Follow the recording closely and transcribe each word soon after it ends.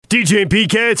DJ and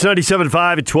PK, it's 97.5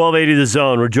 at 1280 The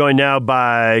Zone. We're joined now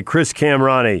by Chris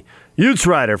Kamrani, Utes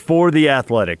writer for The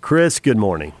Athletic. Chris, good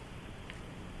morning.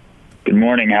 Good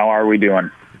morning. How are we doing?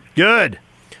 Good.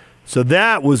 So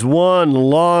that was one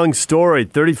long story,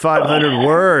 3,500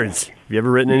 words. Have you ever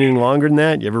written anything longer than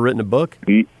that? You ever written a book?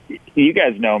 You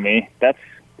guys know me. That's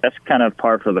kind of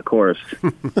par for the course.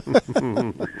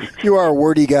 You are a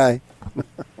wordy guy.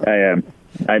 I am.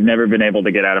 I've never been able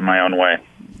to get out of my own way.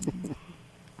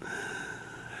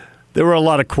 There were a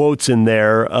lot of quotes in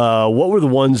there. What were the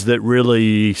ones that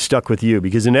really stuck with you?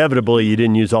 Because inevitably you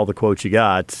didn't use all the quotes you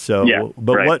got. So, yeah,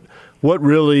 but right. what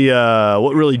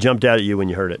really jumped out at you when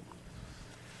you heard it?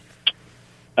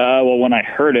 Well, when I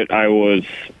heard it, I was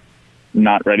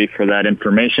not ready for that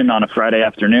information on a Friday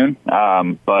afternoon.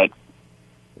 But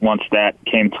once that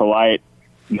came to light,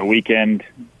 the weekend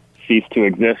ceased to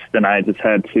exist, and I just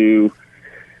had to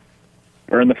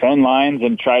burn the phone lines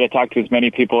and try to talk to as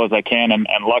many people as I can. And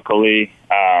luckily,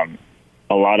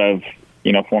 a lot of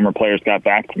former players got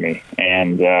back to me.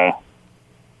 And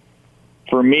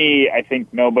for me, I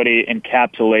think nobody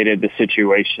encapsulated the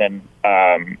situation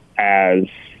as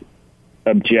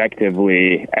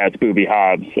objectively as Booby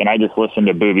Hobbs. And I just listened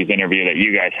to Booby's interview that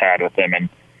you guys had with him, and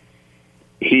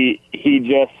he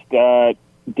just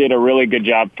did a really good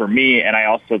job for me, and I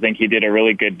also think he did a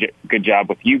really good job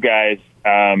with you guys,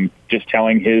 just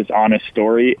telling his honest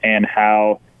story and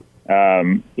how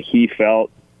he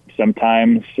felt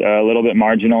sometimes a little bit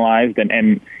marginalized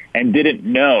and didn't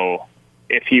know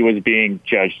if he was being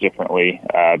judged differently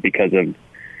because of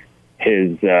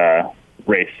his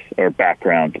race or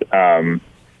background.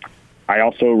 I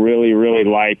also really, really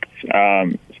liked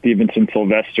Stevenson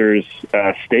Sylvester's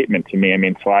statement to me. I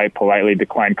mean, so I politely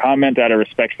declined comment out of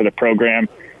respect for the program,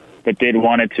 but did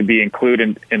want it to be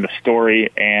included in the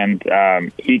story. And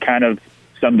he kind of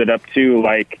summed it up too,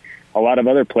 like a lot of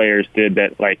other players did,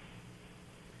 that like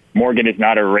Morgan is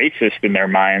not a racist in their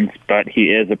minds, but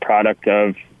he is a product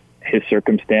of his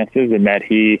circumstances, and that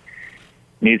he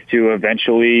needs to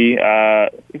eventually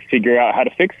figure out how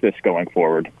to fix this going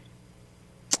forward.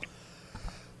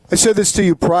 I said this to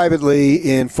you privately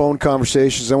in phone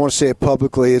conversations. I want to say it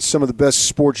publicly. It's some of the best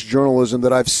sports journalism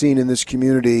that I've seen in this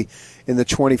community in the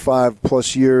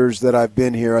 25-plus years that I've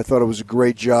been here. I thought it was a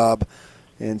great job,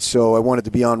 and so I wanted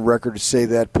to be on record to say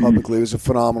that publicly. It was a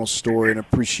phenomenal story, and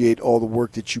appreciate all the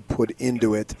work that you put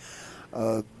into it.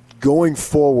 Going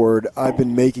forward, I've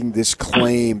been making this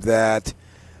claim that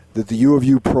the U of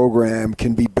U program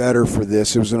can be better for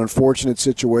this. It was an unfortunate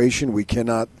situation. We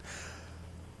cannot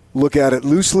look at it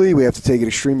loosely. We have to take it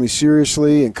extremely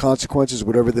seriously, and consequences,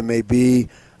 whatever they may be.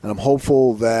 And I'm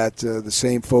hopeful that the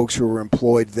same folks who were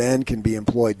employed then can be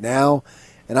employed now.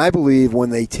 And I believe when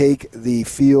they take the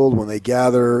field, when they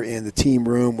gather in the team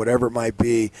room, whatever it might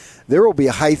be, there will be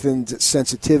a heightened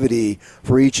sensitivity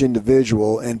for each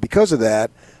individual. And because of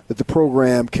that the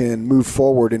program can move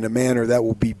forward in a manner that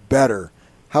will be better.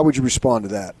 How would you respond to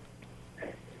that?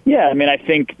 Yeah, I mean, I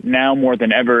think now more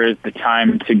than ever is the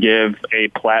time to give a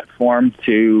platform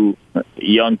to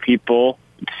young people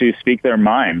to speak their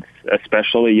minds,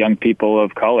 especially young people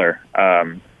of color,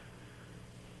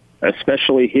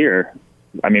 especially here.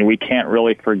 I mean, we can't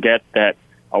really forget that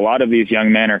a lot of these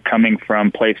young men are coming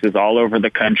from places all over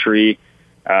the country.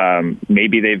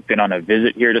 Maybe they've been on a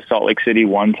visit here to Salt Lake City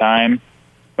one time,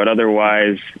 but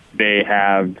otherwise they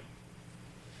have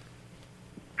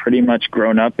pretty much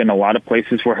grown up in a lot of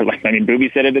places where, like, I mean,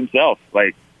 Booby said it himself,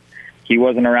 like, he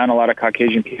wasn't around a lot of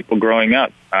Caucasian people growing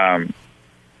up.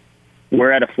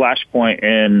 We're at a flashpoint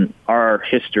in our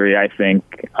history, I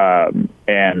think,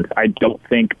 and I don't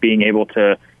think being able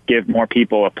to give more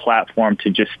people a platform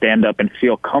to just stand up and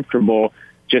feel comfortable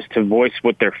just to voice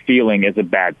what they're feeling is a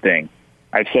bad thing.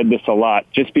 I've said this a lot.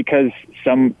 Just because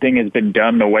something has been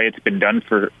done the way it's been done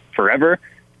for forever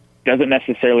doesn't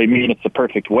necessarily mean it's the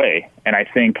perfect way. And I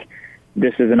think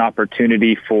this is an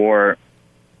opportunity for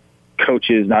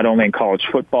coaches, not only in college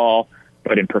football,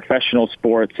 but in professional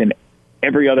sports and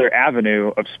every other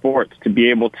avenue of sports, to be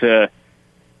able to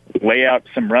lay out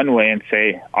some runway and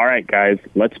say, all right, guys,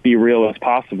 let's be real as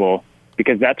possible,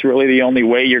 because that's really the only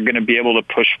way you're going to be able to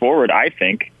push forward, I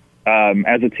think,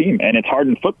 as a team. And it's hard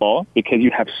in football because you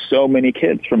have so many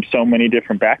kids from so many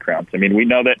different backgrounds. I mean, we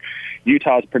know that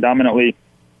Utah is predominantly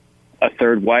a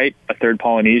third white, a third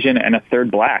Polynesian, and a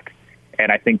third black.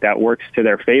 And I think that works to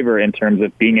their favor in terms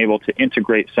of being able to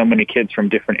integrate so many kids from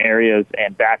different areas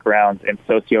and backgrounds and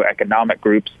socioeconomic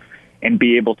groups and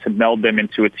be able to meld them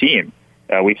into a team.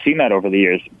 We've seen that over the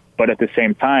years. But at the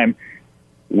same time,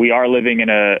 we are living in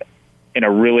a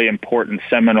really important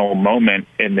seminal moment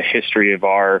in the history of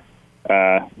our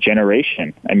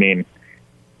generation. I mean,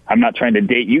 I'm not trying to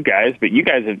date you guys, but you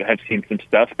guys have seen some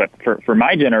stuff. But for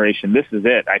my generation, this is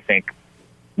it, I think,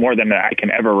 more than I can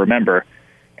ever remember.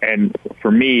 And for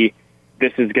me,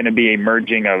 this is going to be a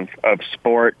merging of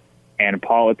sport and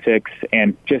politics,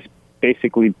 and just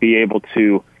basically be able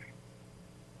to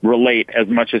relate as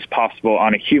much as possible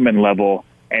on a human level,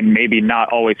 and maybe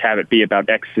not always have it be about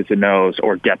X's and O's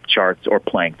or depth charts or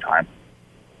playing time.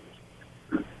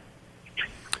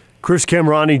 Chris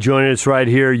Kamrani joining us right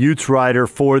here, Utes writer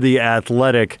for The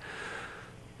Athletic.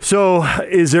 So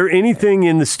is there anything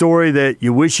in the story that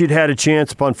you wish you'd had a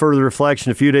chance upon further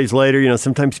reflection a few days later? You know,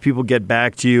 sometimes people get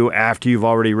back to you after you've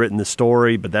already written the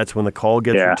story, but that's when the call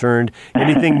gets returned.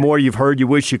 Anything more you've heard you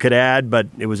wish you could add, but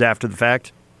it was after the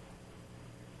fact?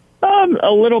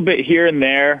 A little bit here and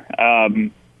there.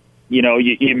 You know,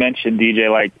 you mentioned,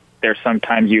 DJ, like there's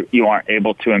sometimes you aren't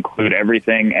able to include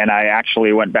everything, and I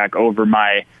actually went back over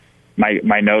my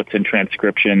notes and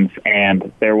transcriptions,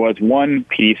 and there was one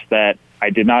piece that I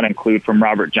did not include from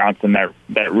Robert Johnson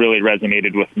that really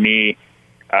resonated with me,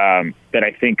 that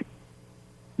I think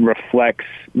reflects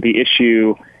the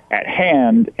issue at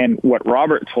hand. And what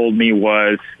Robert told me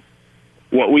was,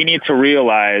 what we need to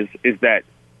realize is that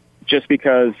just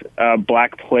because a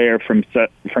black player from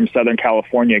Southern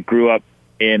California grew up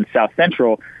in South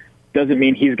Central doesn't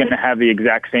mean he's going to have the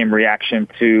exact same reaction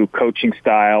to coaching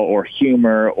style or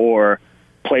humor or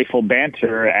playful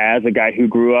banter as a guy who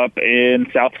grew up in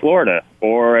South Florida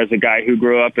or as a guy who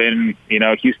grew up in,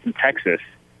 Houston, Texas.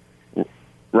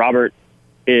 Robert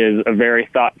is a very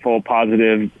thoughtful,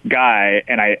 positive guy,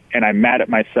 and I'm mad at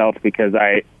myself because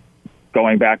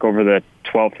going back over the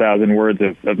 12,000 words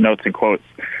of notes and quotes,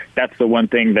 that's the one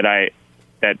thing that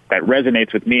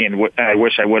resonates with me and I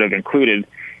wish I would have included.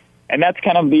 And that's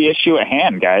kind of the issue at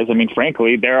hand, guys. I mean,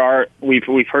 frankly,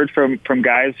 we've heard from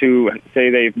guys who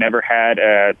say they've never had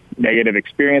a negative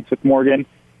experience with Morgan,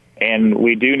 and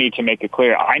we do need to make it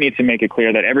clear. I need to make it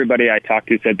clear that everybody I talked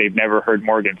to said they've never heard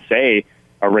Morgan say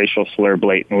a racial slur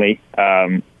blatantly.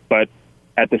 But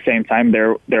at the same time,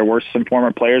 there were some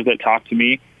former players that talked to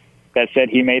me that said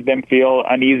he made them feel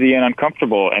uneasy and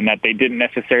uncomfortable, and that they didn't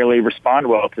necessarily respond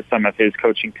well to some of his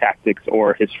coaching tactics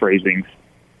or his phrasings.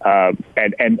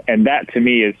 And that to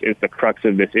me is the crux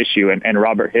of this issue. And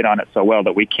Robert hit on it so well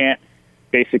that we can't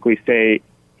basically say,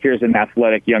 here's an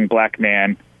athletic young black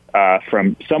man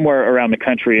from somewhere around the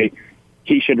country.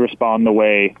 He should respond the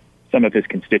way some of his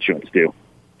constituents do.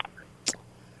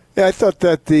 Yeah, I thought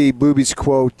that the Boobies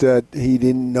quote that he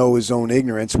didn't know his own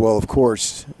ignorance. Well, of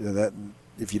course, that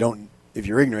if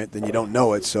you're ignorant, then you don't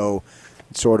know it. So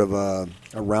it's sort of a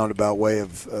roundabout way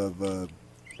of a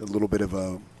little bit of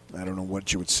a, I don't know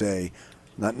what you would say,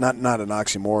 not an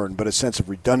oxymoron, but a sense of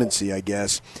redundancy, I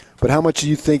guess. But how much do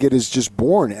you think it is just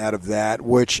born out of that,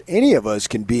 which any of us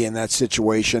can be in that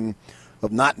situation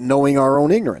of not knowing our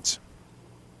own ignorance?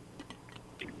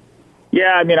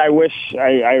 Yeah, I mean, I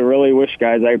really wish,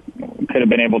 guys, I could have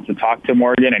been able to talk to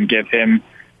Morgan and give him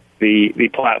the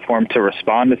platform to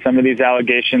respond to some of these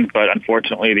allegations, but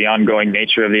unfortunately the ongoing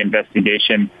nature of the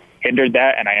investigation hindered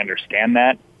that, and I understand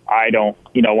that. I don't,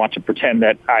 want to pretend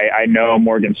that I know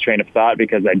Morgan's train of thought,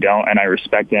 because I don't, and I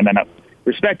respect him,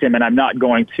 and I'm not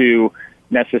going to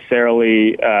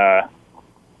necessarily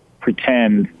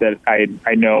pretend that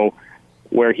I know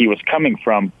where he was coming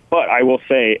from. But I will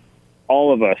say,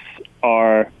 all of us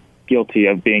are guilty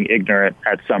of being ignorant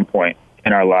at some point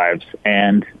in our lives,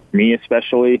 and me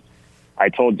especially. I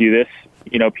told you this,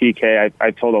 PK.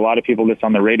 I told a lot of people this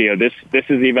on the radio. This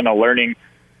is even a learning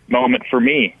moment for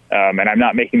me, and I'm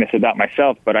not making this about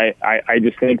myself, but I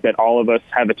just think that all of us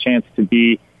have a chance to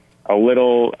be a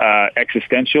little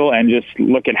existential and just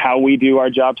look at how we do our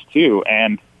jobs too,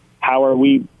 and how are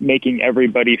we making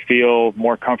everybody feel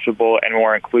more comfortable and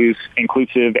more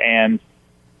inclusive. And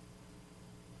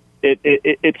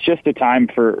it's just a time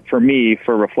for me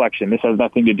for reflection. This has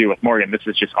nothing to do with Morgan. This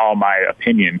is just all my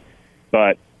opinion.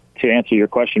 But to answer your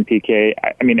question, PK,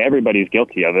 I mean, everybody's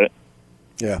guilty of it.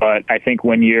 Yeah. But I think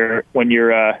when you're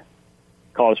a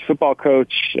college football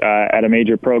coach at a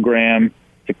major program,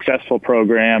 successful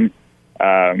program,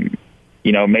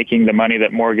 making the money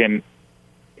that Morgan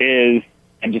is,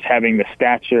 and just having the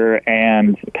stature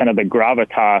and kind of the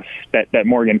gravitas that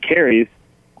Morgan carries,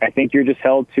 I think you're just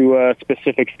held to a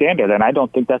specific standard, and I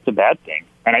don't think that's a bad thing.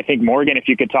 And I think Morgan, if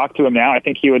you could talk to him now, I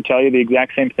think he would tell you the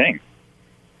exact same thing.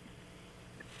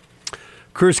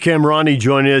 Chris Kamrani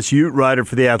joining us, Ute writer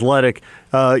for The Athletic.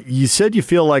 You said you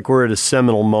feel like we're at a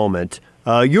seminal moment.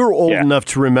 You're old enough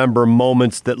to remember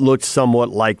moments that looked somewhat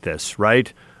like this,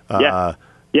 right? Yeah.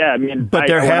 Yeah, I mean, but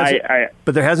there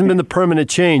hasn't been the permanent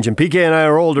change. And PK and I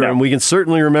are older, and we can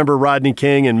certainly remember Rodney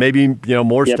King and maybe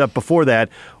more stuff before that.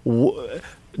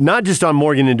 Not just on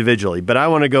Morgan individually, but I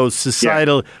want to go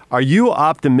societal. Yeah. Are you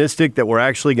optimistic that we're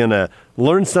actually going to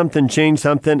learn something, change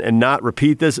something, and not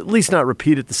repeat this? At least not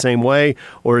repeat it the same way,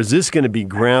 or is this going to be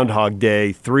Groundhog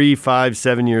Day 3, 5,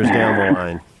 7 years down the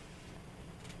line?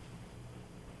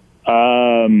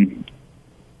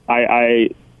 I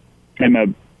am a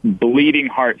bleeding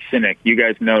heart cynic. You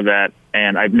guys know that,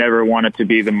 and I've never wanted to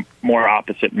be the more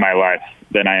opposite in my life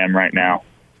than I am right now.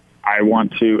 I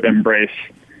want to embrace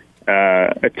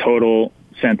a total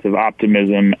sense of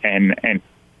optimism and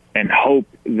hope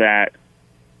that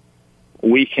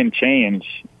we can change.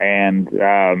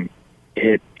 And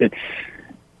it's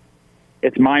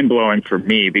mind blowing for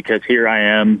me because here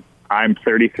I am. I'm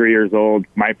 33 years old.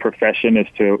 My profession is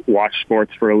to watch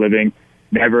sports for a living.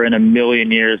 Never in a million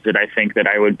years did I think that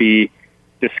I would be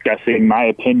discussing my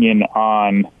opinion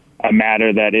on a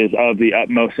matter that is of the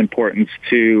utmost importance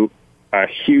to a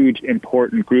huge,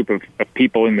 important group of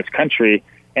people in this country.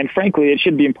 And frankly, it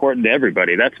should be important to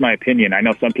everybody. That's my opinion. I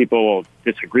know some people will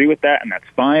disagree with that, and that's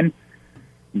fine.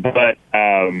 But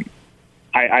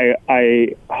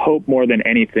I hope more than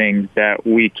anything that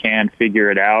we can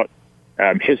figure it out.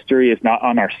 History is not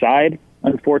on our side,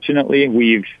 unfortunately.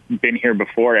 We've been here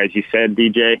before, as you said,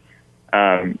 DJ.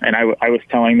 And I was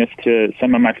telling this to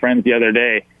some of my friends the other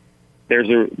day.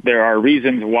 There are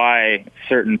reasons why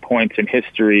certain points in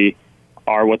history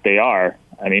are what they are.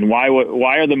 I mean, why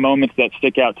are the moments that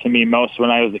stick out to me most when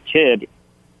I was a kid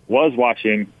was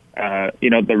watching,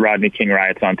 the Rodney King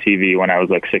riots on TV when I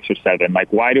was like 6 or 7.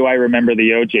 Like, why do I remember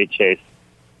the OJ chase?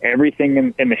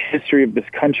 Everything in the history of this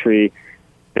country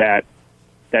that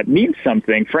means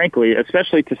something, frankly,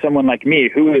 especially to someone like me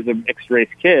who is a mixed-race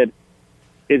kid,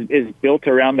 is built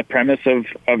around the premise of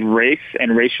race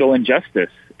and racial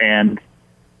injustice. And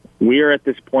we are at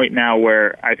this point now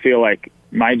where I feel like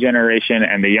my generation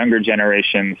and the younger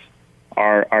generations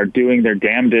are doing their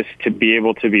damnedest to be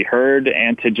able to be heard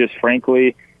and to just,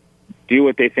 frankly, do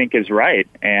what they think is right.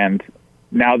 And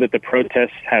now that the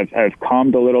protests have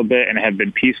calmed a little bit and have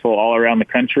been peaceful all around the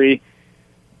country,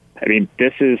 I mean,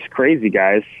 this is crazy,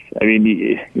 guys. I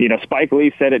mean, Spike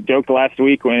Lee joked last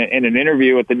week when in an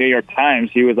interview with the New York Times,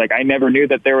 he was like, I never knew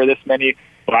that there were this many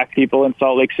black people in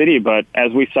Salt Lake City. But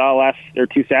as we saw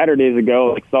 2 Saturdays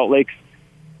ago, like Salt Lake's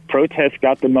protests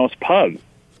got the most pub.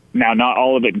 Now, not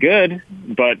all of it good,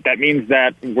 but that means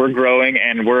that we're growing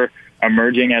and we're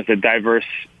emerging as a diverse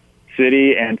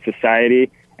city and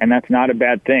society, and that's not a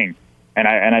bad thing. And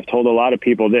I've told a lot of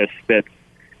people that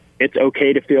it's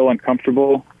okay to feel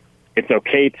uncomfortable. It's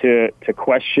okay to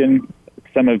question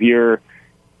some of your,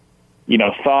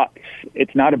 thoughts.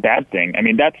 It's not a bad thing. I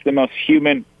mean, that's the most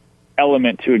human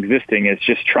element to existing, is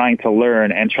just trying to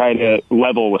learn and try to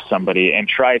level with somebody and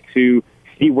try to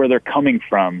see where they're coming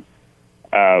from.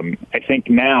 I think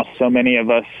now so many of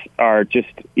us are just,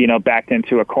 backed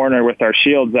into a corner with our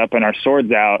shields up and our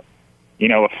swords out,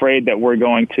 afraid that we're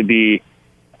going to be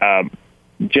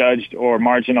judged or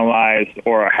marginalized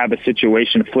or have a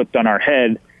situation flipped on our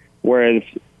head. Whereas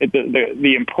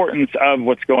the importance of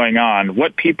what's going on,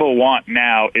 what people want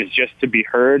now is just to be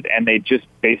heard, and they just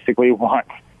basically want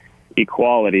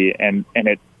equality. And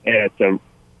it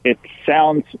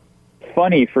sounds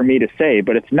funny for me to say,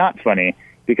 but it's not funny,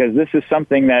 because this is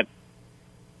something that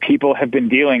people have been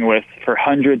dealing with for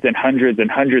hundreds and hundreds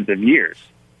and hundreds of years.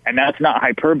 And that's not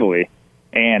hyperbole.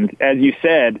 And as you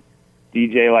said,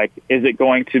 DJ, is it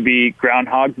going to be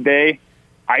Groundhog Day?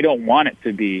 I don't want it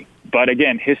to be. But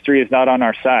again, history is not on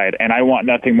our side, and I want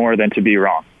nothing more than to be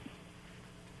wrong.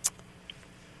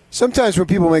 Sometimes when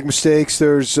people make mistakes,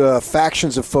 there's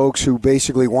factions of folks who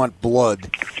basically want blood.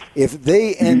 If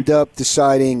they end up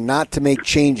deciding not to make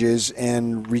changes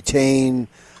and retain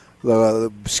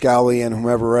Scalley and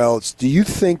whomever else, do you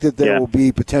think that there will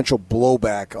be potential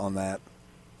blowback on that?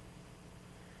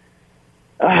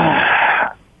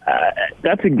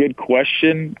 That's a good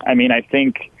question. I mean, I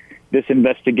think this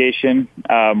investigation,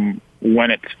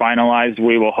 when it's finalized,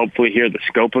 we will hopefully hear the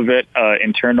scope of it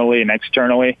internally and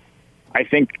externally. I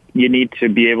think you need to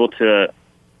be able to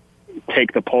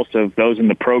take the pulse of those in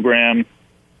the program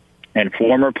and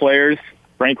former players,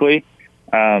 frankly,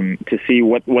 to see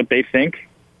what they think.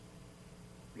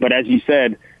 But as you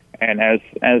said, and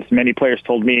as many players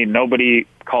told me, nobody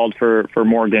called for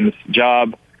Morgan's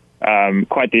job.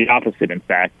 Quite the opposite, in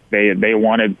fact. They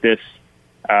wanted this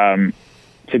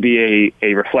to be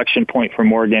a reflection point for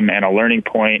Morgan and a learning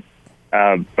point.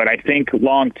 But I think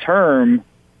long term,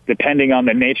 depending on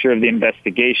the nature of the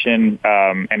investigation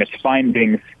and its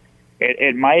findings,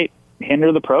 it might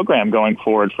hinder the program going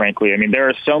forward, frankly. I mean, there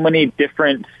are so many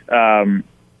different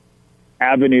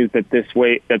avenues that this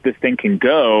thing can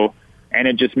go, and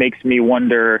it just makes me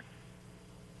wonder.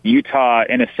 Utah,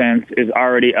 in a sense, is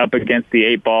already up against the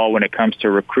 8 ball when it comes to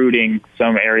recruiting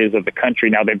some areas of the country.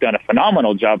 Now, they've done a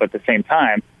phenomenal job at the same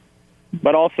time,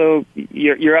 but also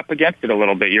you're up against it a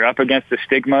little bit. You're up against the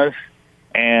stigmas,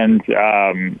 and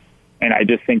I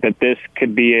just think that this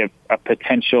could be a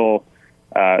potential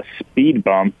speed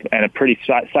bump, and a pretty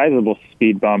sizable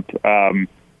speed bump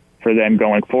for them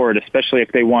going forward, especially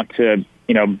if they want to,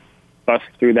 bust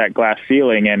through that glass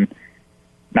ceiling and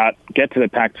not get to the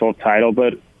Pac-12 title,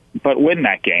 but win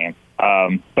that game.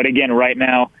 But again, right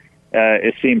now,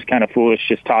 it seems kind of foolish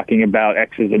just talking about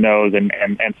X's and O's and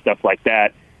stuff like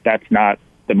that. That's not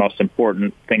the most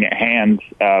important thing at hand.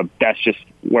 That's just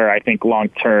where I think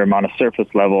long-term, on a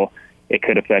surface level, it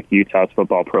could affect Utah's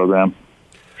football program.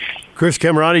 Chris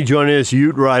Kamrani joining us,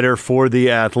 Ute writer for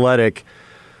The Athletic.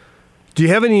 Do you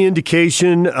have any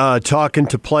indication, talking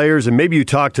to players, and maybe you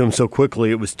talked to them so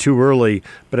quickly it was too early,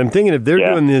 but I'm thinking if they're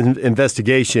doing the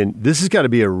investigation, this has got to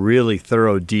be a really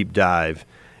thorough deep dive.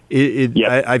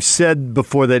 I've said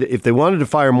before that if they wanted to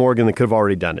fire Morgan, they could have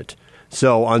already done it.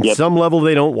 So on some level,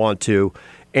 they don't want to.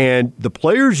 And the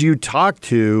players you talk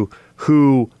to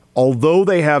who, although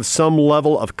they have some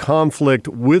level of conflict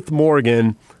with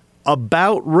Morgan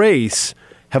about race,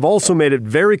 have also made it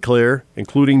very clear,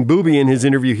 including Booby in his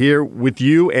interview here with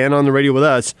you and on the radio with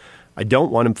us, I don't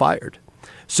want him fired.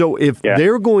 So if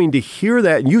they're going to hear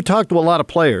that, and you talk to a lot of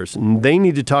players, and they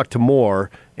need to talk to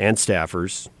more, and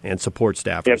staffers, and support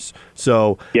staffers.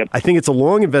 So I think it's a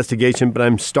long investigation, but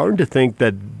I'm starting to think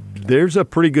that there's a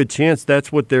pretty good chance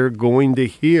that's what they're going to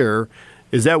hear.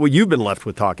 Is that what you've been left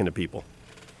with talking to people?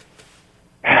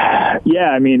 Yeah,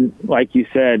 I mean, like you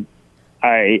said,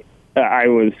 I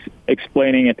was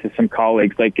explaining it to some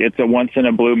colleagues, like it's a once in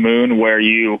a blue moon where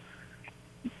you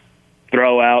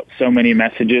throw out so many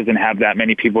messages and have that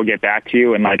many people get back to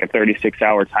you in like a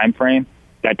 36-hour time frame.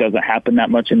 That doesn't happen that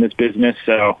much in this business,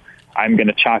 so I'm going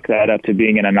to chalk that up to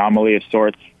being an anomaly of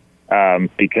sorts,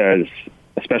 because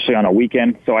especially on a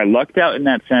weekend. So I lucked out in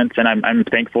that sense, and I'm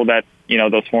thankful that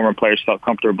those former players felt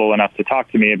comfortable enough to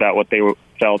talk to me about what they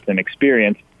felt and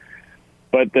experienced.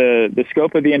 But the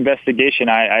scope of the investigation,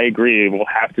 I agree, will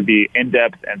have to be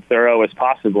in-depth and thorough as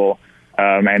possible.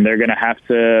 And they're going to have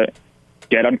to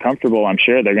get uncomfortable, I'm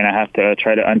sure. They're going to have to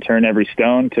try to unturn every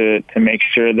stone to make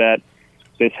sure that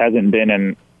this hasn't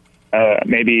been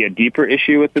maybe a deeper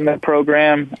issue within the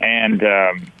program. And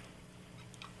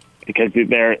because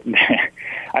they're,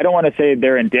 I don't want to say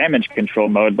they're in damage control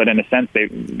mode, but in a sense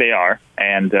they are.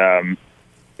 And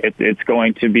it's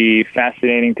going to be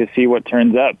fascinating to see what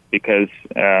turns up because,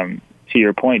 to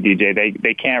your point, DJ,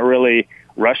 they can't really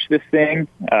rush this thing.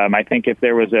 I think if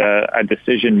there was a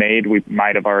decision made, we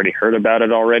might have already heard about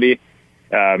it already.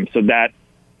 So that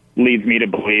leads me to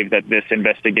believe that this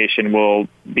investigation will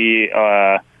be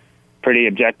pretty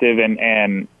objective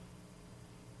and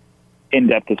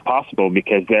in-depth as possible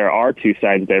because there are two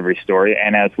sides to every story.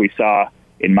 And as we saw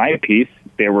in my piece,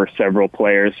 there were several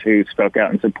players who spoke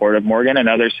out in support of Morgan and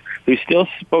others who still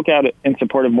spoke out in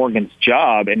support of Morgan's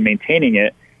job and maintaining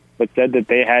it, but said that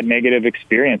they had negative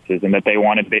experiences and that they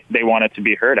wanted to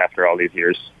be heard after all these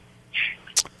years.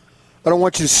 I don't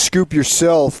want you to scoop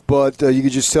yourself, but you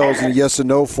could just tell us in a yes or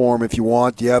no form if you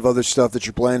want. Do you have other stuff that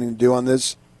you're planning to do on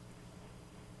this?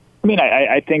 I mean,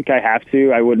 I think I have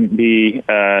to. I wouldn't be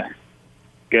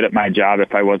good at my job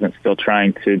if I wasn't still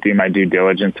trying to do my due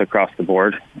diligence across the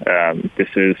board. This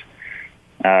is,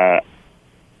 I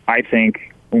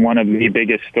think, one of the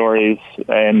biggest stories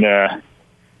in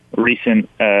recent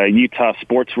Utah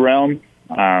sports realm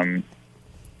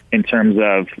in terms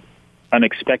of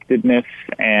unexpectedness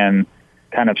and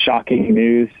kind of shocking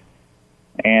news.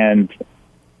 And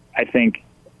I think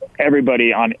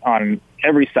everybody on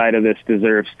every side of this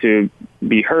deserves to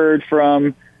be heard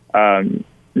from.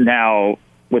 Now,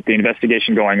 with the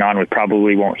investigation going on, we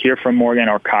probably won't hear from Morgan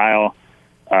or Kyle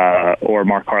or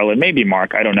Mark Harlan. Maybe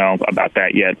Mark. I don't know about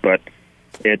that yet, but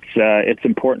it's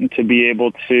important to be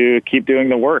able to keep doing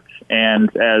the work. And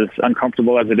as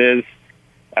uncomfortable as it is,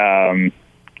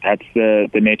 that's the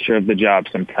nature of the job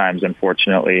sometimes,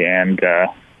 unfortunately. And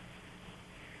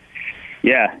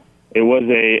it was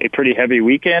a pretty heavy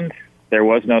weekend. There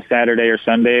was no Saturday or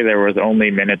Sunday. There was only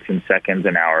minutes and seconds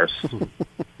and hours.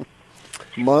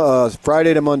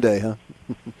 Friday to Monday, huh?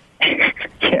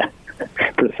 Yeah,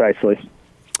 precisely.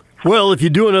 Well, if you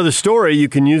do another story, you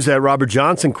can use that Robert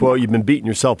Johnson quote you've been beating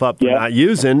yourself up for not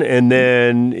using, and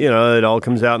then, it all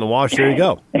comes out in the wash. There you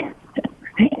go.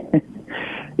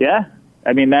 Yeah.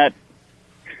 I mean,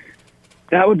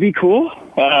 That would be cool.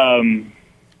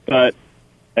 But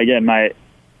again,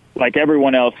 like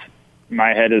everyone else, my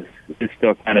head is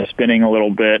still kind of spinning a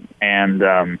little bit,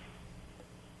 and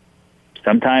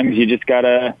sometimes you just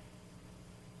gotta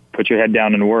put your head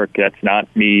down and work. That's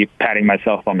not me patting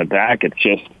myself on the back. It's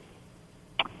just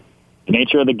the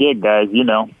nature of the gig, guys. You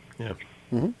know. Yeah.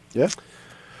 Mm-hmm. Yeah.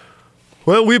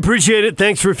 Well, we appreciate it.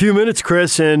 Thanks for a few minutes,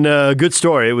 Chris, and good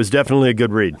story. It was definitely a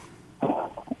good read.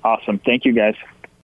 Awesome. Thank you, guys.